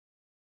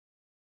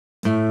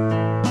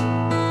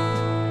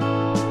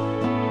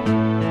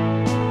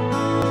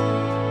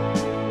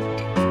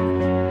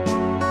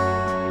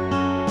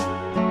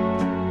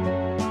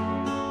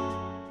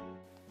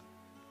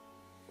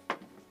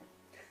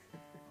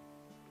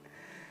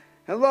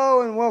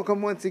Hello and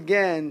welcome once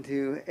again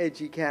to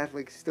Edgy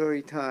Catholic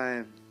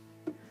Storytime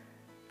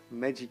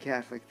from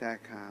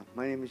edgycatholic.com.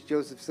 My name is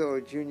Joseph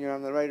Cillo, Jr.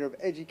 I'm the writer of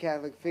Edgy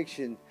Catholic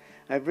Fiction.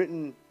 I've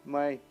written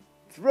my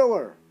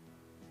thriller,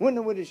 When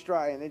the Wood is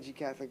Dry, an Edgy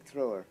Catholic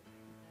thriller,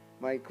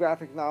 my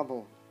graphic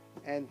novel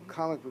and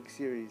comic book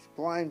series,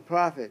 Blind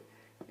Prophet,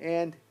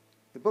 and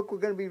the book we're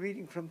going to be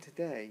reading from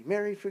today,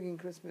 Merry Friggin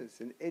Christmas,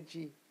 an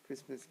Edgy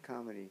Christmas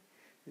Comedy.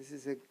 This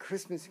is a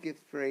Christmas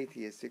gift for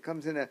atheists. It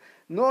comes in a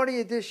naughty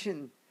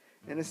edition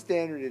and a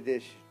standard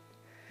edition.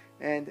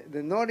 And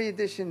the naughty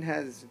edition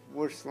has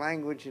worse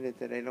language in it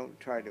that I don't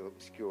try to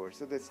obscure.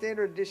 So the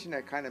standard edition,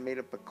 I kind of made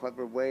up a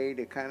clever way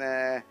to kind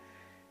of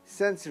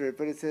censor it,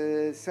 but it's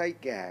a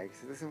sight gag,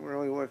 so it doesn't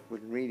really work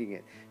when reading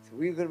it. So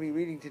we're going to be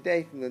reading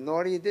today from the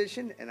naughty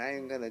edition, and I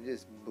am going to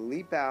just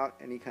bleep out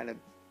any kind of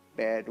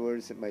bad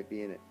words that might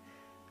be in it.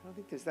 I don't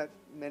think there's that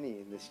many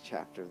in this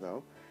chapter,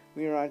 though.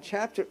 We are on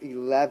chapter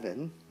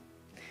 11,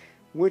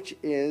 which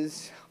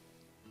is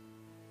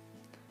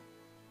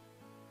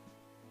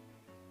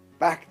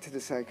Back to the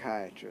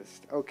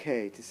Psychiatrist.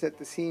 Okay, to set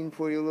the scene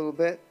for you a little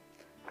bit,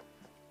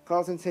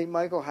 Carlton St.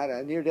 Michael had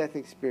a near-death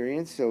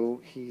experience,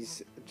 so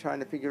he's trying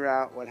to figure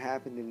out what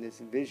happened in this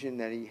vision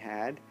that he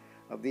had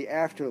of the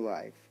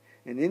afterlife.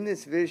 And in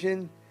this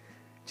vision,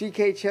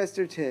 G.K.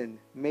 Chesterton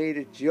made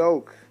a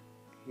joke.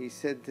 He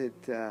said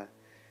that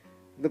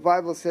the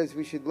Bible says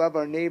we should love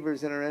our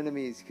neighbors and our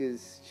enemies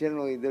because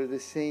generally they're the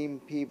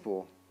same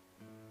people.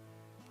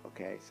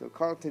 Okay, so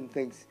Carlton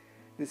thinks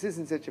this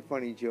isn't such a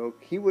funny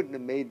joke. He wouldn't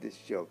have made this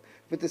joke.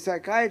 But the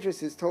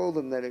psychiatrist has told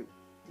him that,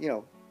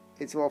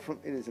 it's all from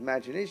in his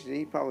imagination.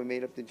 He probably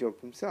made up the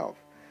joke himself.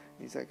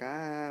 He's like,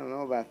 I don't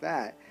know about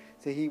that.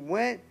 So he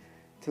went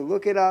to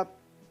look it up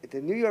at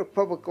the New York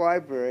Public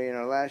Library in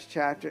our last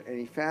chapter, and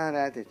he found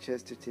out that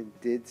Chesterton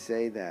did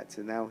say that.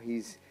 So now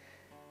he's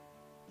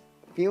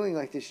feeling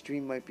like this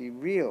dream might be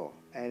real.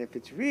 And if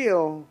it's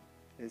real,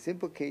 there's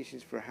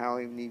implications for how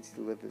he needs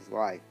to live his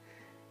life.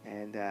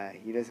 And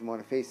he doesn't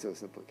want to face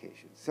those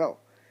implications. So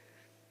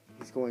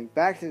he's going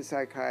back to the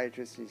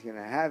psychiatrist. He's going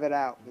to have it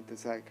out with the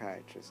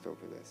psychiatrist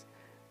over this.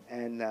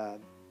 And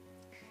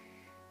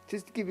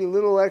just to give you a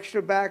little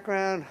extra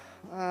background,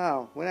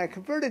 when I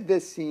converted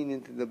this scene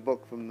into the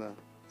book from the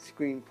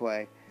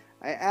screenplay,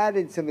 I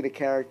added some of the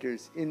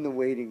characters in the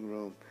waiting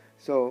room.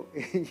 So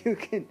you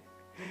can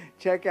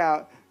check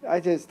out. I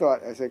just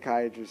thought a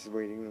psychiatrist's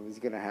waiting room was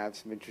going to have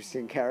some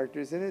interesting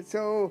characters in it,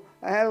 so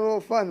I had a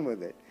little fun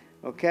with it.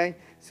 Okay?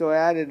 So I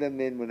added them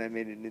in when I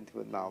made it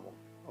into a novel.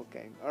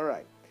 Okay, all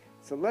right.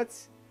 So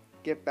let's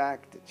get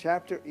back to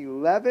chapter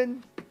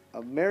 11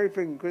 of Merry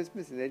Friggin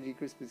Christmas, an Edgy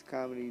Christmas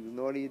Comedy, the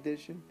naughty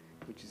edition,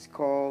 which is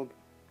called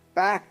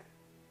Back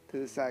to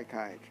the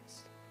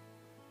Psychiatrist.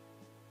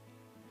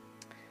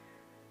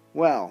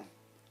 Well,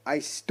 I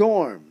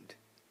stormed,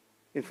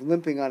 if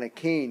limping on a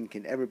cane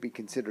can ever be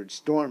considered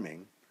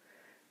storming,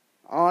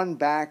 on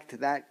back to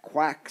that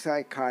quack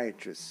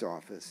psychiatrist's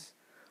office.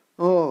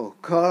 Oh,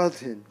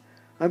 Carlton,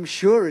 I'm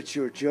sure it's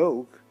your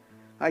joke.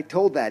 I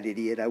told that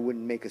idiot I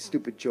wouldn't make a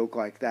stupid joke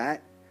like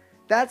that.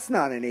 That's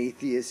not an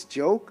atheist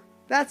joke.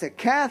 That's a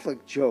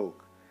Catholic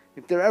joke,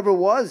 if there ever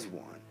was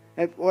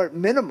one, or at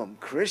minimum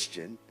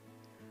Christian.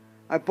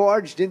 I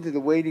barged into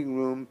the waiting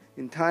room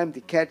in time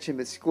to catch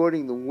him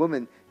escorting the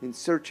woman in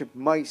search of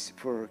mice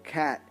for her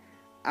cat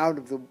out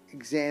of the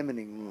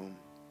examining room.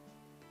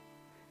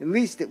 At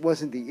least it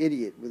wasn't the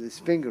idiot with his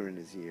finger in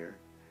his ear.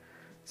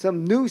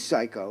 Some new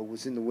psycho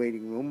was in the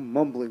waiting room,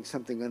 mumbling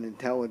something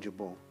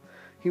unintelligible.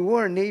 He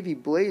wore a navy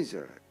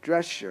blazer, a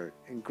dress shirt,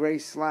 and gray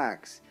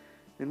slacks,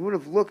 and would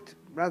have looked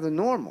rather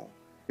normal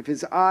if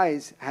his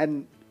eyes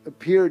hadn't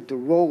appeared to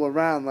roll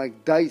around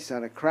like dice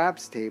on a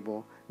craps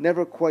table,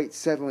 never quite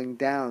settling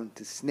down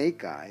to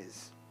snake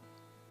eyes.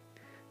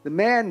 The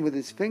man with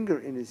his finger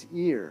in his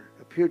ear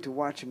appeared to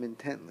watch him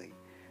intently,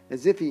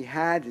 as if he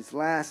had his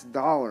last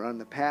dollar on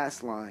the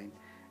pass line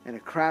and a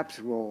craps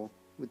roll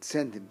would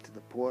send him to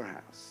the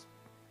poorhouse.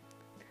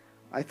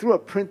 I threw a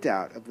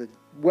printout of the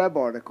web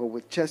article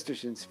with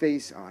Chesterton's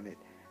face on it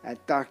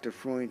at Dr.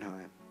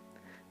 Freundheim.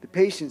 The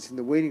patients in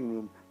the waiting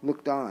room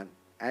looked on,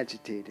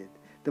 agitated.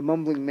 The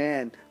mumbling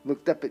man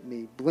looked up at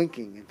me,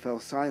 blinking, and fell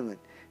silent,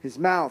 his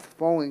mouth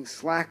falling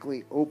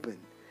slackly open,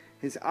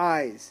 his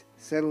eyes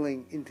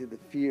settling into the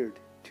feared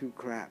 2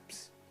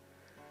 craps.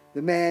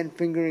 The man,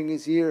 fingering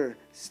his ear,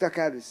 stuck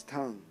out his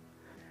tongue.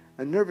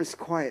 A nervous,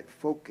 quiet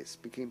focus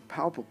became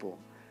palpable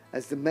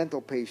as the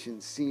mental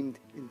patient seemed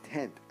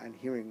intent on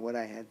hearing what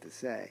I had to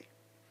say.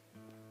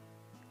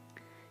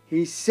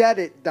 He said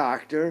it,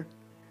 doctor.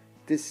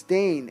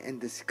 Disdain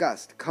and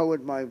disgust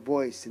colored my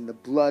voice in the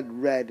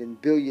blood-red and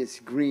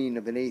bilious green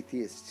of an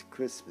atheist's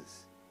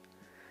Christmas.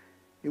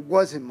 It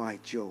wasn't my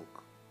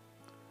joke.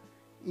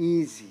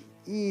 Easy,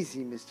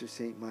 easy, Mr.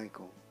 St.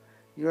 Michael.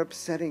 You're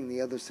upsetting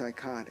the other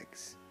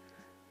psychotics.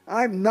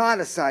 I'm not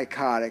a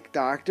psychotic,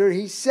 doctor.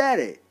 He said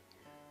it.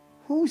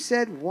 Who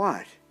said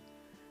what?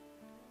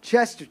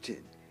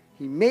 Chesterton.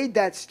 He made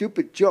that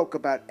stupid joke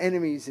about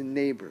enemies and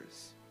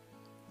neighbors.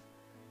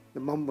 The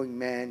mumbling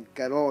man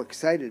got all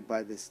excited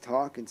by this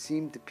talk and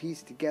seemed to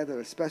piece together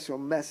a special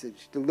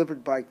message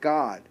delivered by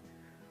God,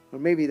 or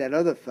maybe that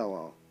other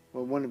fellow,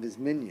 or one of his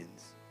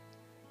minions.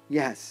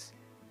 Yes,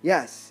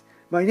 yes,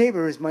 my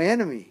neighbor is my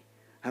enemy.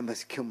 I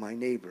must kill my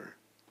neighbor.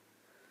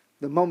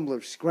 The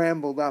mumbler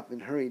scrambled up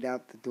and hurried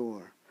out the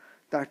door.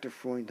 Dr.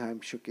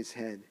 Freundheim shook his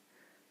head.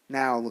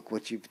 Now look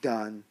what you've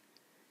done.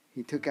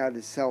 He took out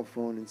his cell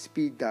phone and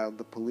speed-dialed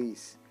the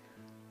police.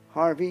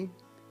 Harvey,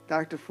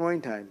 Dr.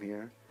 Freundheim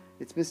here.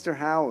 It's Mr.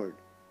 Howard.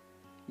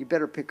 You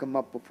better pick him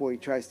up before he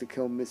tries to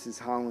kill Mrs.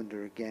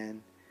 Hollander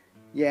again.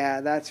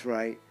 Yeah, that's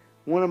right.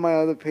 One of my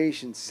other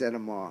patients set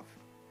him off.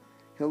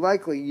 He'll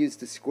likely use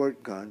the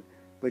squirt gun,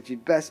 but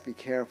you'd best be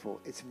careful.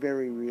 It's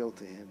very real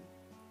to him.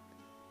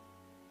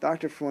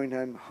 Dr.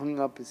 Freundheim hung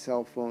up his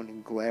cell phone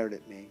and glared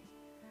at me.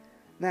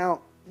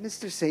 Now,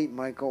 Mr. St.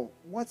 Michael,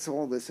 what's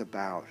all this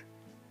about?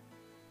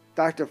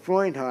 Dr.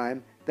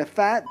 Freundheim, the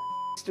fat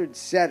bastard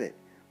said it,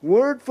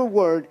 word for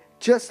word,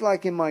 just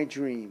like in my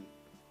dream.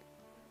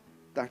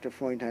 Dr.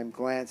 Freundheim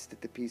glanced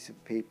at the piece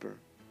of paper.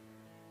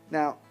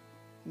 Now,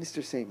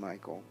 Mr. St.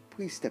 Michael,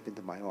 please step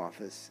into my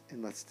office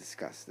and let's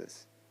discuss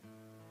this.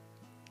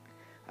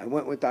 I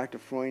went with Dr.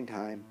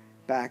 Freundheim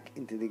back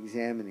into the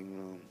examining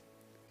room.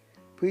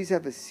 Please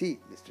have a seat,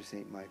 Mr.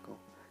 St. Michael,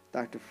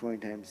 Dr.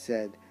 Freundheim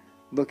said,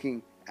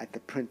 looking at the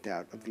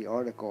printout of the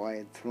article I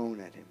had thrown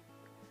at him.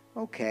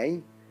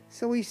 Okay,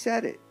 so he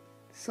said it.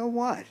 So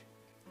what?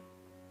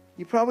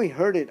 You probably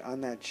heard it on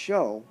that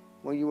show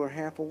while you were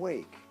half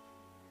awake.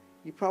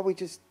 You probably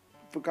just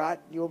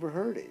forgot you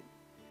overheard it.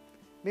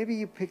 Maybe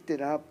you picked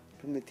it up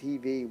from the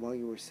TV while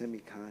you were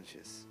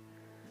semi-conscious.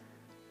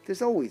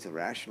 There's always a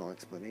rational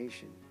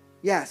explanation.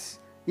 Yes,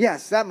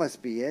 that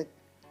must be it.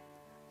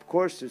 Of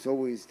course, there's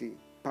always the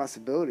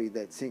possibility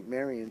that St.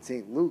 Mary and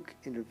St. Luke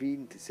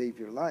intervened to save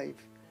your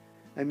life.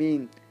 I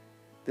mean,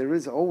 there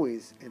is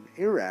always an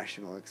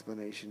irrational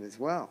explanation as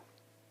well.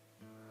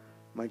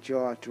 My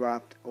jaw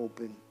dropped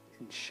open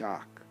in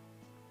shock.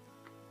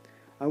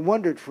 I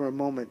wondered for a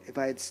moment if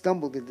I had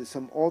stumbled into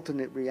some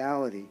alternate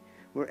reality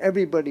where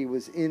everybody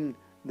was in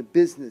the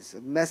business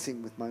of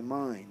messing with my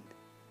mind.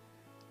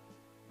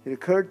 It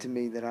occurred to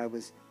me that I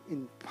was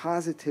in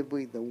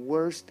positively the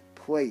worst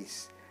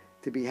place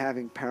to be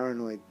having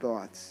paranoid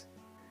thoughts.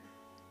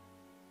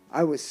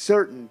 I was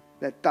certain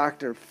that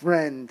Dr.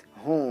 Friend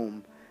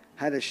Home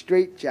had a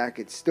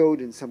straitjacket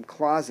stowed in some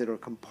closet or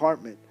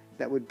compartment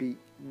that would be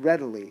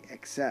readily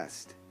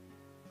accessed.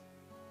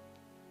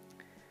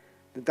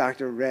 The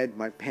doctor read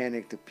my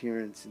panicked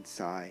appearance and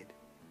sighed.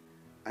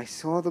 I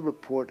saw the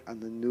report on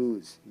the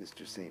news,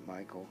 Mr. St.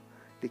 Michael.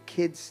 The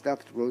kid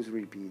stuffed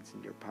rosary beads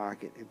in your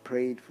pocket and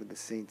prayed for the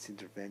saint's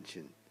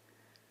intervention.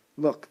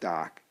 Look,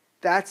 Doc,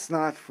 that's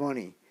not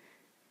funny.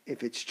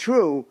 If it's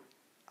true,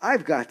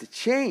 I've got to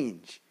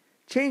change.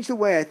 Change the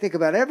way I think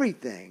about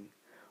everything,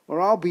 or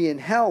I'll be in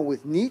hell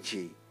with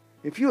Nietzsche.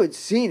 If you had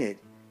seen it,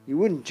 you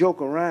wouldn't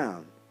joke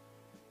around.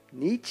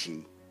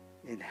 Nietzsche?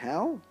 In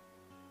hell?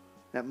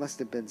 That must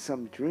have been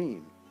some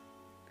dream.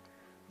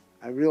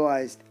 I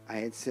realized I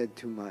had said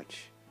too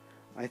much.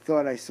 I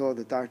thought I saw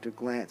the doctor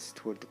glance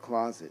toward the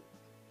closet.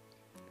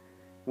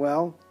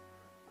 Well,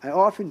 I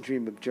often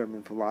dream of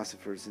German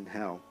philosophers in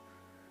hell.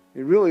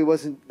 It really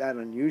wasn't that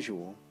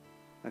unusual.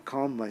 I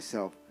calmed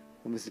myself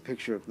and was a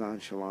picture of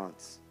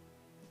nonchalance.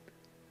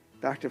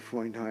 Dr.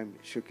 Freundheim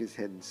shook his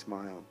head and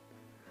smiled.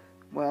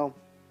 Well,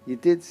 you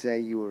did say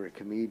you were a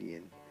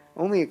comedian.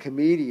 Only a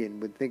comedian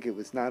would think it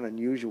was not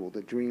unusual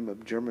to dream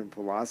of German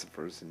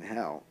philosophers in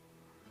hell.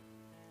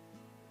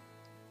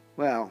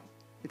 Well,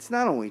 it's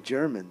not only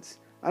Germans.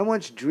 I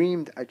once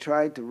dreamed I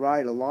tried to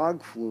ride a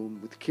log flume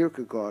with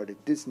Kierkegaard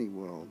at Disney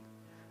World.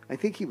 I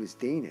think he was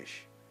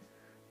Danish.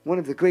 One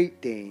of the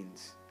great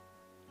Danes.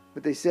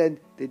 But they said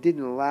they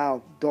didn't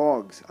allow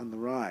dogs on the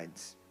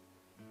rides.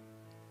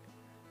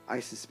 I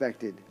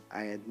suspected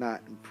I had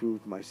not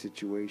improved my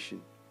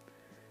situation.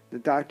 The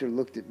doctor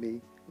looked at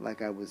me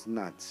like I was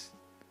nuts.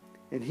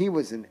 And he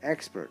was an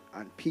expert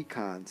on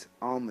pecans,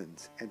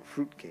 almonds, and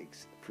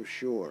fruitcakes, for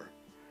sure.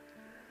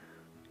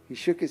 He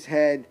shook his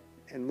head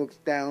and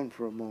looked down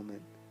for a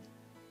moment.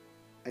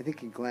 I think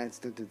he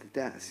glanced under the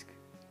desk.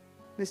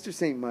 Mr.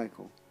 St.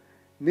 Michael,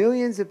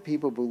 millions of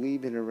people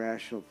believe in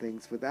irrational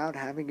things without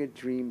having a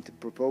dream to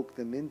provoke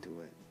them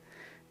into it.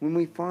 When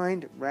we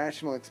find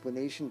rational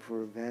explanation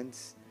for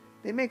events,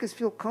 they make us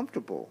feel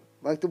comfortable,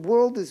 like the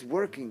world is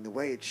working the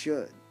way it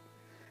should.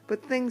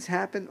 But things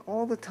happen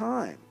all the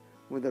time,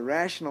 where the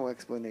rational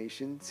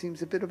explanation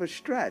seems a bit of a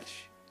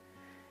stretch.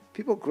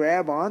 People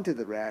grab onto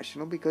the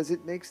rational because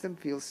it makes them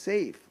feel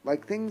safe,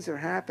 like things are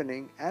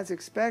happening as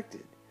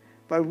expected,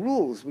 by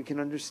rules we can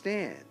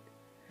understand.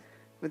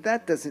 But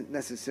that doesn't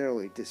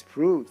necessarily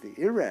disprove the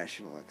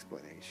irrational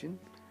explanation.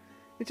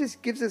 It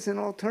just gives us an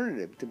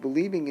alternative to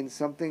believing in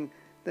something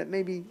that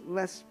may be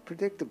less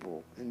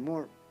predictable and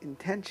more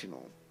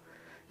intentional.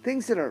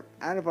 Things that are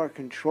out of our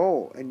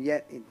control and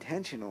yet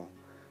intentional,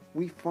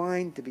 we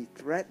find to be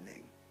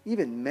threatening,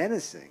 even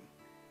menacing,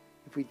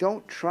 if we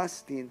don't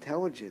trust the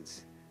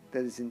intelligence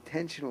that is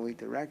intentionally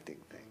directing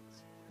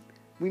things.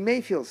 We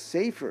may feel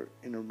safer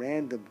in a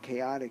random,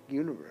 chaotic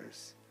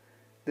universe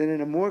than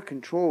in a more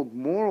controlled,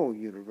 moral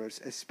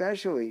universe,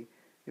 especially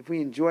if we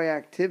enjoy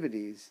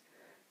activities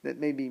that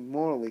may be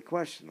morally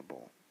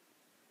questionable.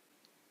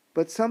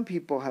 But some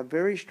people have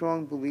very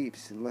strong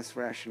beliefs in less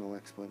rational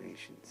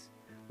explanations,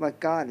 like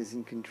God is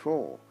in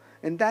control,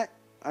 and that,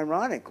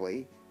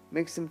 ironically,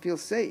 makes them feel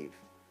safe,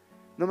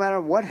 no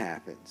matter what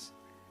happens,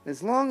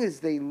 as long as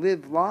they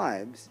live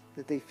lives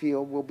that they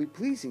feel will be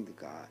pleasing to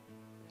God.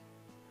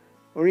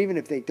 Or even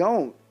if they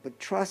don't, but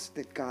trust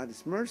that God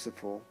is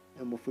merciful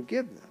and will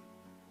forgive them.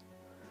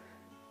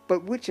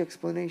 But which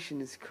explanation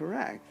is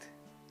correct?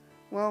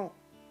 Well,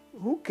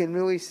 who can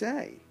really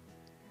say?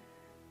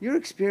 Your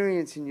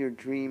experience in your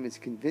dream is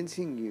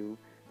convincing you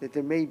that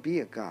there may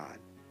be a God.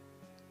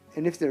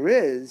 And if there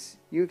is,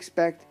 you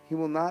expect He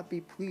will not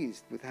be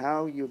pleased with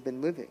how you have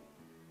been living.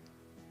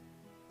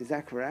 Is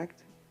that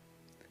correct?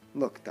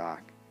 Look,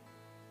 Doc,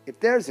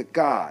 if there's a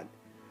God,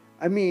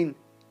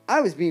 I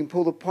was being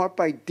pulled apart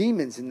by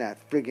demons in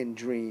that friggin'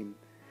 dream.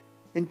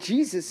 And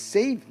Jesus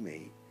saved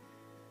me.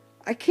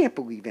 I can't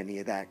believe any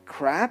of that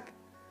crap.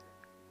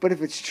 But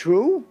if it's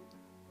true,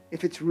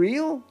 if it's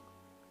real,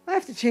 I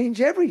have to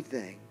change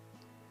everything.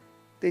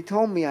 They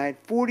told me I had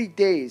 40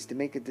 days to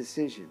make a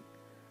decision.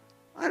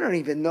 I don't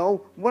even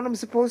know what I'm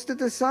supposed to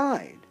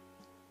decide.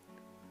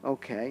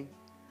 Okay,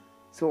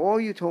 so all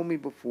you told me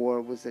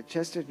before was that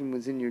Chesterton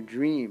was in your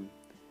dream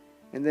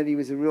and that he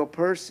was a real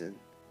person,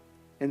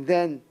 and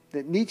then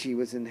that Nietzsche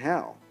was in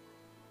hell.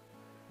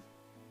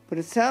 But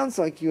it sounds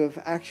like you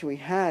have actually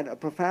had a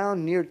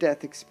profound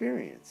near-death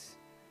experience.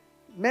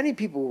 Many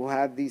people who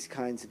have these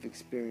kinds of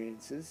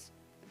experiences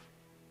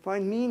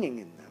find meaning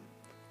in them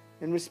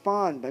and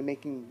respond by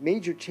making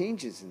major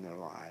changes in their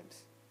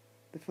lives.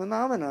 The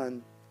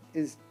phenomenon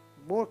is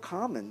more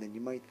common than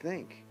you might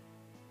think.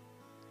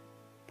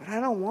 But I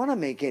don't want to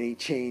make any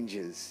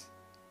changes.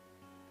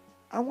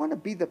 I want to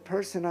be the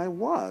person I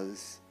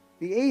was,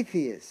 the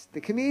atheist,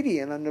 the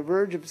comedian on the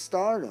verge of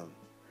stardom,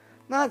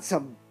 not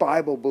some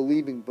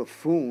Bible-believing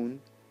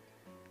buffoon.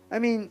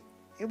 It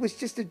was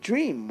just a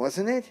dream,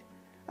 wasn't it?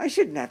 I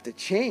shouldn't have to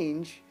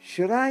change,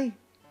 should I?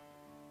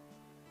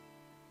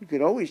 You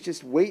could always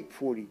just wait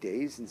 40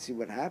 days and see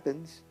what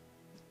happens.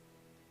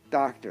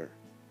 Doctor,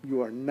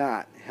 you are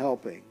not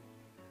helping.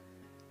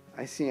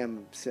 I see I'm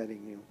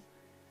upsetting you.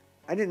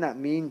 I did not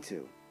mean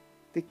to.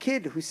 The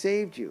kid who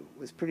saved you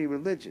was pretty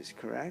religious,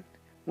 correct?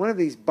 One of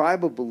these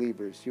Bible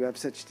believers you have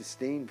such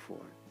disdain for.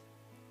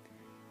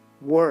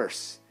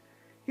 Worse,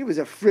 he was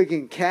a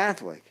friggin'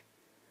 Catholic.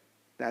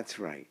 That's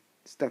right.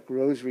 Stuck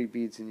rosary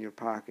beads in your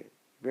pocket.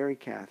 Very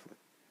Catholic.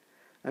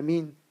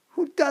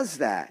 Who does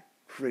that?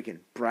 Friggin'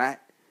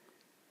 brat.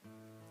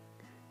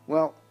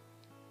 Well,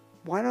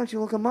 why don't you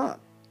look him up?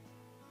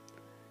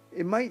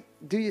 It might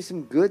do you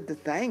some good to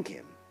thank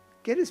him.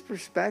 Get his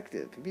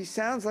perspective. If he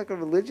sounds like a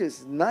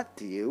religious nut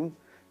to you,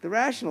 the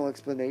rational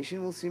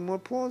explanation will seem more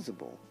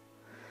plausible.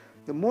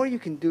 The more you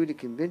can do to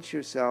convince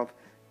yourself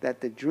that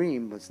the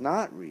dream was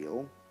not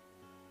real,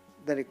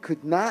 that it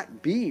could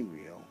not be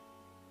real,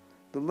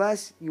 the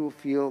less you will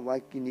feel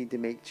like you need to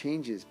make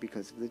changes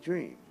because of the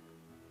dream.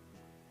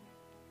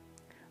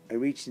 I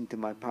reached into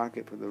my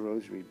pocket for the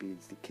rosary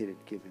beads the kid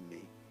had given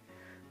me.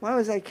 Why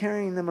was I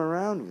carrying them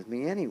around with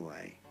me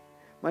anyway?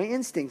 My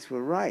instincts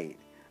were right.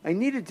 I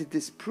needed to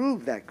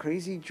disprove that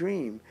crazy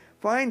dream,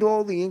 find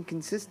all the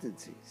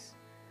inconsistencies.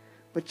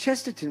 But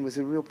Chesterton was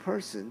a real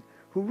person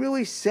who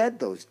really said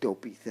those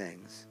dopey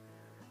things.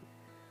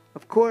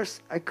 Of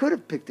course, I could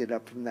have picked it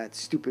up from that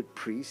stupid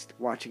priest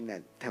watching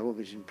that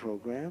television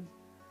program.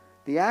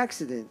 The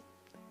accident,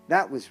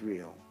 that was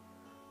real.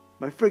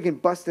 My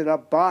friggin' busted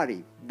up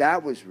body,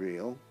 that was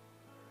real.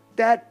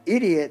 That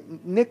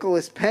idiot,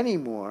 Nicholas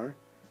Pennymore,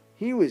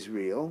 he was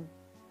real.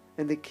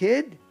 And the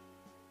kid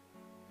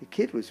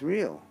was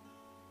real.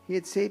 He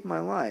had saved my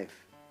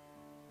life.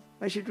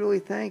 I should really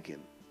thank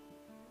him.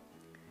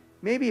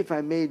 Maybe if I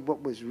made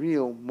what was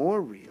real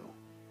more real,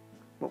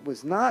 what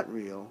was not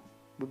real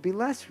would be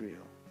less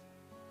real.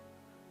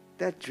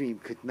 That dream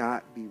could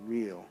not be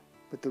real.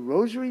 But the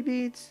rosary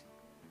beads,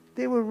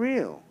 they were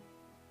real.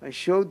 I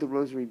showed the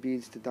rosary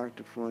beads to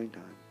Dr.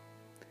 Freundheim.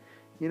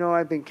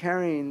 I've been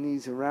carrying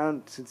these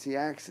around since the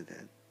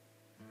accident.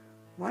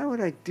 Why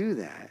would I do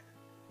that?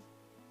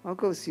 I'll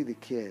go see the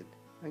kid.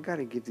 I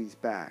gotta give these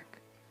back.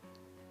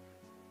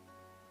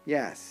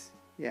 Yes,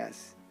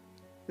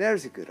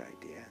 there's a good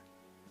idea.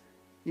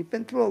 You've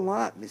been through a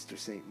lot, Mr.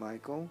 St.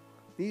 Michael.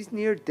 These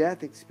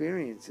near-death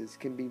experiences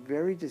can be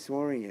very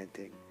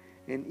disorienting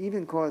and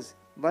even cause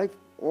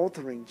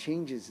life-altering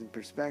changes in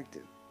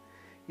perspective.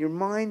 Your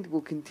mind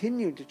will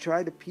continue to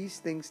try to piece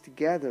things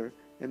together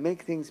and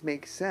make things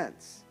make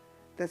sense.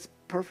 That's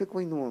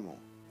perfectly normal.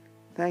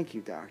 Thank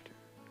you, Doctor.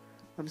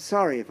 I'm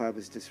sorry if I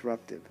was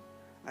disruptive.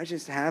 I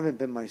just haven't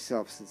been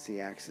myself since the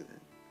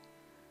accident.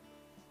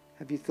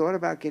 Have you thought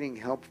about getting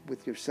help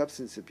with your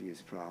substance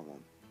abuse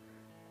problem?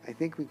 I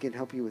think we can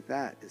help you with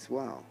that as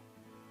well.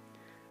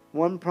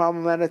 One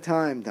problem at a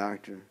time,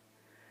 Doctor.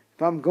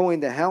 If I'm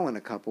going to hell in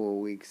a couple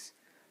of weeks,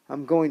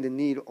 I'm going to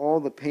need all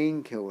the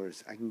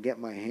painkillers I can get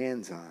my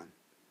hands on.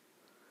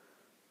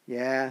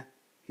 Yeah,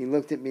 he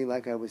looked at me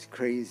like I was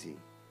crazy,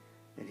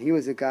 and he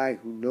was a guy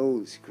who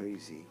knows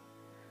crazy,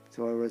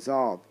 so I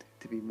resolved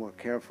to be more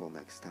careful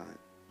next time.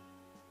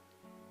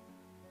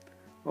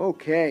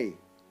 Okay,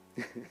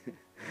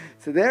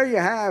 so there you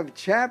have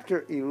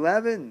Chapter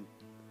 11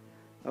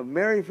 of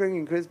Merry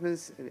Friggin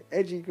Christmas, an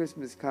Edgy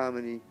Christmas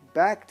Comedy,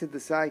 Back to the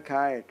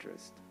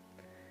Psychiatrist.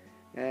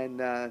 And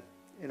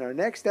in our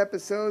next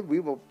episode, we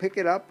will pick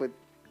it up with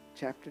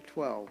Chapter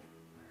 12,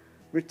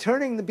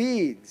 Returning the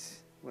Beads,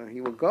 where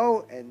he will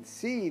go and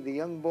see the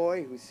young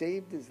boy who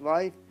saved his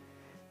life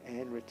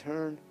and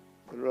return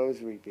the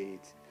rosary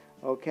beads.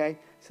 Okay,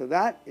 so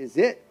that is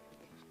it.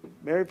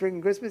 Merry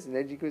Friggin Christmas, an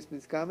Edgy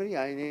Christmas Comedy.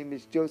 My name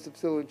is Joseph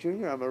Cillo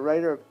Jr. I'm a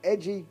writer of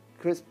edgy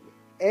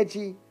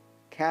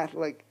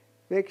Catholic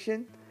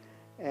fiction,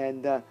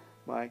 and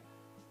my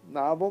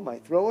novel, my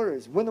thriller,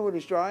 is When the Wood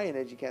is Dry, an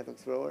Edgy Catholic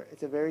thriller.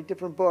 It's a very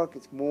different book.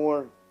 It's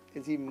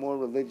even more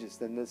religious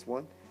than this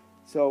one.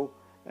 So,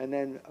 and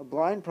then A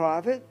Blind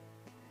Prophet,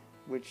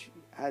 which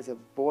has a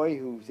boy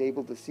who's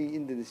able to see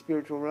into the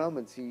spiritual realm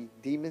and see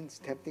demons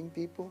tempting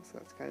people. So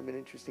it's kind of an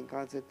interesting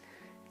concept.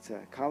 It's a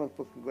comic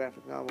book and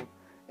graphic novel.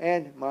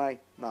 And my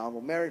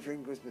novel, Merry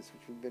Friggin Christmas,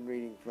 which we've been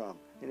reading from,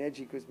 an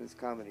Edgy Christmas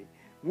Comedy,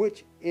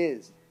 which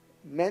is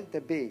meant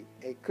to be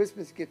a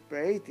Christmas gift for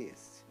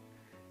atheists.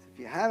 So if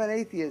you have an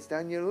atheist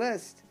on your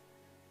list,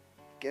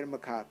 get him a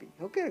copy.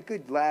 He'll get a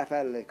good laugh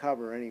out of the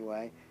cover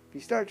anyway. If he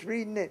starts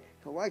reading it,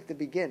 he'll like the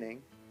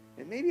beginning,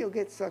 and maybe he'll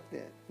get sucked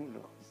in. Who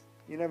knows?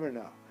 You never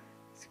know.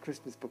 It's a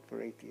Christmas book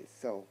for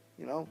atheists, so,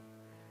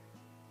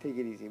 take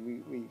it easy.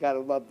 We got to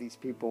love these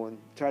people and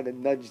try to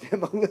nudge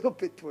them a little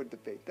bit toward the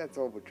faith. That's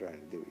all we're trying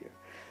to do here.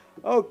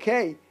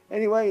 Okay.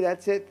 Anyway,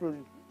 that's it for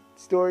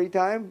Story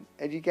Time,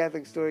 Edgy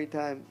Catholic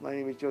Storytime. My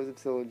name is Joseph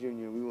Cillo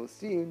Jr. We will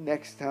see you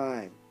next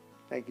time.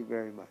 Thank you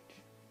very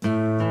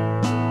much.